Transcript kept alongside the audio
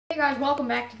Hey guys, welcome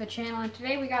back to the channel, and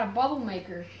today we got a bubble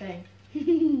maker thing.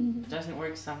 It doesn't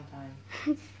work sometimes.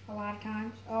 A lot of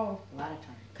times. Oh. A lot of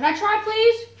times. Can I try,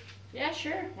 please? Yeah,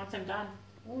 sure. Once I'm done.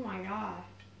 Oh my god.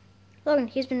 Logan,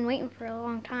 he's been waiting for a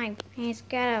long time. And he's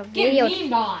got a Get video.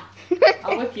 memed on.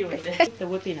 I'll whip you with this. The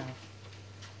whippy knife.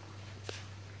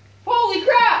 Holy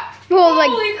crap! Oh,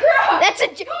 Holy crap! That's a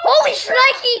holy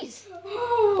shnikes!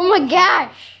 Oh my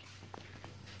gosh!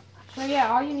 So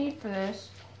yeah, all you need for this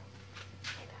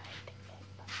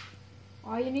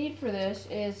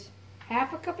is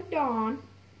half a cup of Dawn,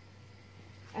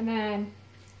 and then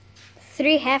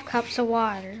 3 half cups of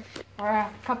water. or a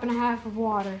cup and a half of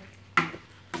water.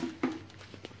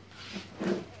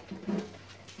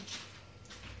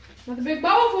 Another big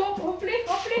bubble full, hopefully.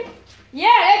 Yeah,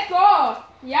 let's go!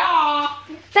 Yeah!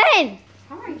 Ben!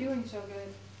 How am I doing so good?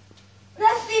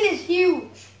 That thing is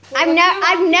huge. I've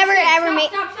never ever made.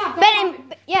 Stop.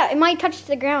 Ben, yeah, it might touch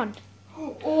the ground.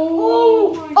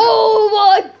 Oh! My God.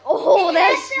 Oh my! Oh,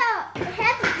 that's It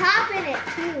has a top in it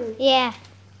too. yeah.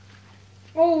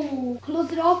 Oh!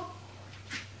 Close it up.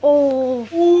 Oh.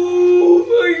 Oh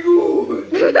my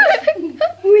God!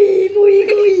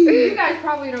 You guys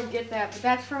probably don't get that, but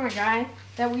that's from a guy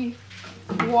that we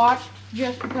watched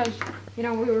just because, you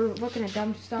know, we were looking at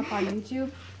dumb stuff on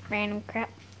YouTube. Random crap.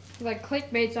 Like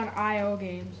clickbaits on IO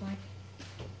games. Like,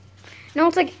 No,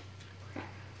 it's like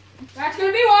that's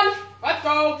gonna be one! Let's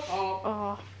go! Oh.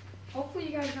 oh.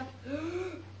 Hopefully you guys have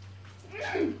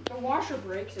the washer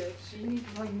breaks it, so you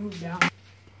need to like move down.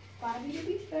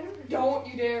 Don't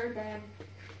you dare, Ben.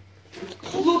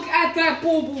 Look at that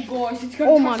bubble, guys. It's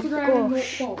gonna Oh touch my the ground and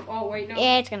gosh. go. Oh wait, no.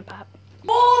 Yeah, it's gonna pop.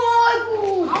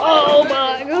 Oh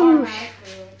my gosh.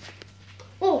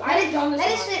 Oh, I didn't done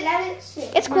this. Let it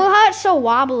sit. It's cool how it's so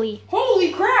wobbly.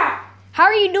 Holy crap! How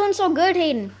are you doing so good,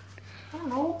 Hayden? I don't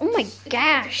know. Oh my It's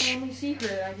gosh. a family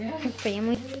secret, I guess.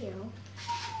 Family.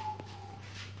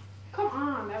 Come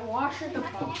on, that washer at the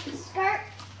bottom. Skirt.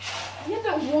 Get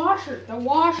the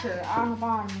washer on the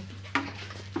bottom. I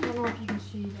don't know if you can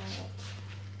see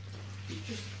that.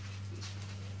 Just...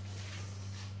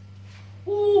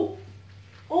 Oh!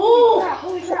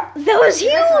 Holy crap! That was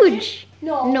huge.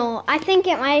 No. No, I think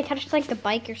it might have touched like the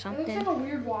bike or It looks something. like a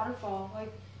weird waterfall.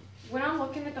 Like, when I'm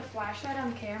looking at the flashlight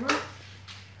on camera,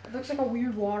 it looks like a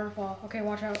weird waterfall. Okay,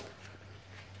 watch out.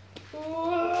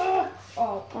 Oh,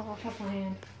 touch my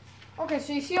hand. Okay,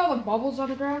 so you see all the bubbles on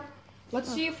the ground? Let's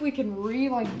see if we can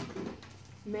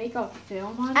make a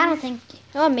film on I it. don't think.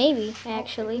 Oh, maybe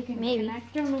actually, We can maybe.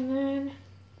 connect them and then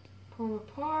pull them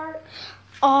apart.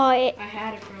 Oh, it. I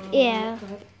had it for a little Yeah.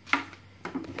 bit, but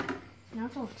now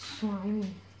it's all slimy.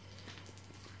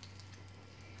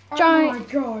 Giant- Oh my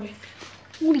god.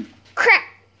 Holy crap!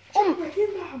 Oh.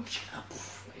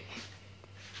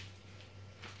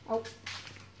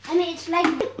 I mean, it's like.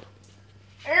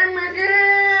 Oh my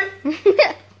god.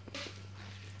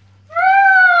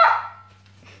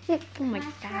 Oh my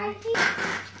god!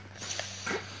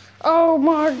 Oh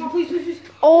my! Oh, please.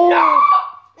 Oh,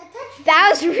 That touched. that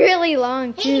was really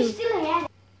long Hey, you too. still have it.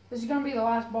 This is gonna be the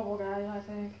last bubble, guys, I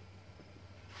think.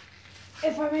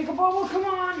 If I make a bubble, come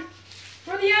on!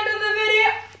 For the end of the video!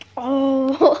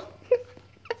 Oh.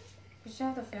 You still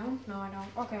have the film? No, I don't.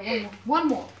 Okay, one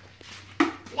more.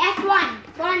 Last one.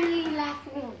 Finally, last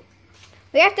one.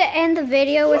 We have to end the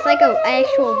video with like an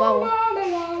actual bubble. La, la,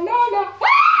 la, la, la.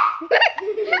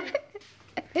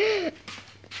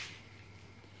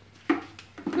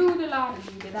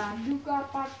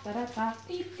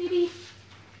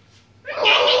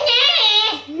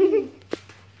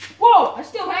 Whoa! I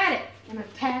still had it and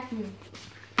attacked me.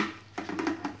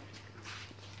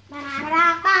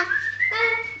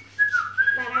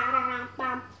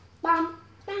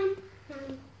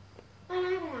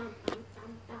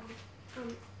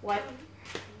 What?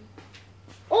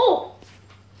 Oh!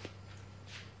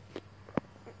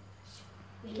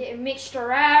 Get it mixed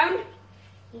around.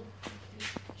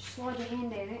 Slide your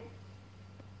hand in it.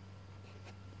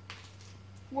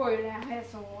 Whoa, that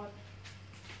has a lot.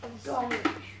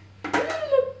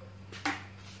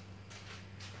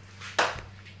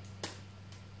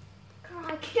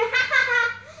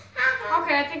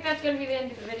 Okay, I think that's going to be the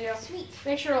end of the video. Sweet.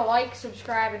 Make sure to like,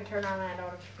 subscribe, and turn on that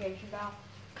notification bell.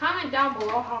 Comment down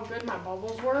below how good my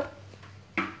bubbles were.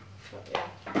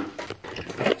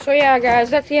 So yeah, guys,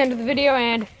 that's the end of the video,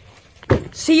 and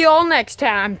see you all next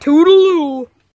time. Toodaloo!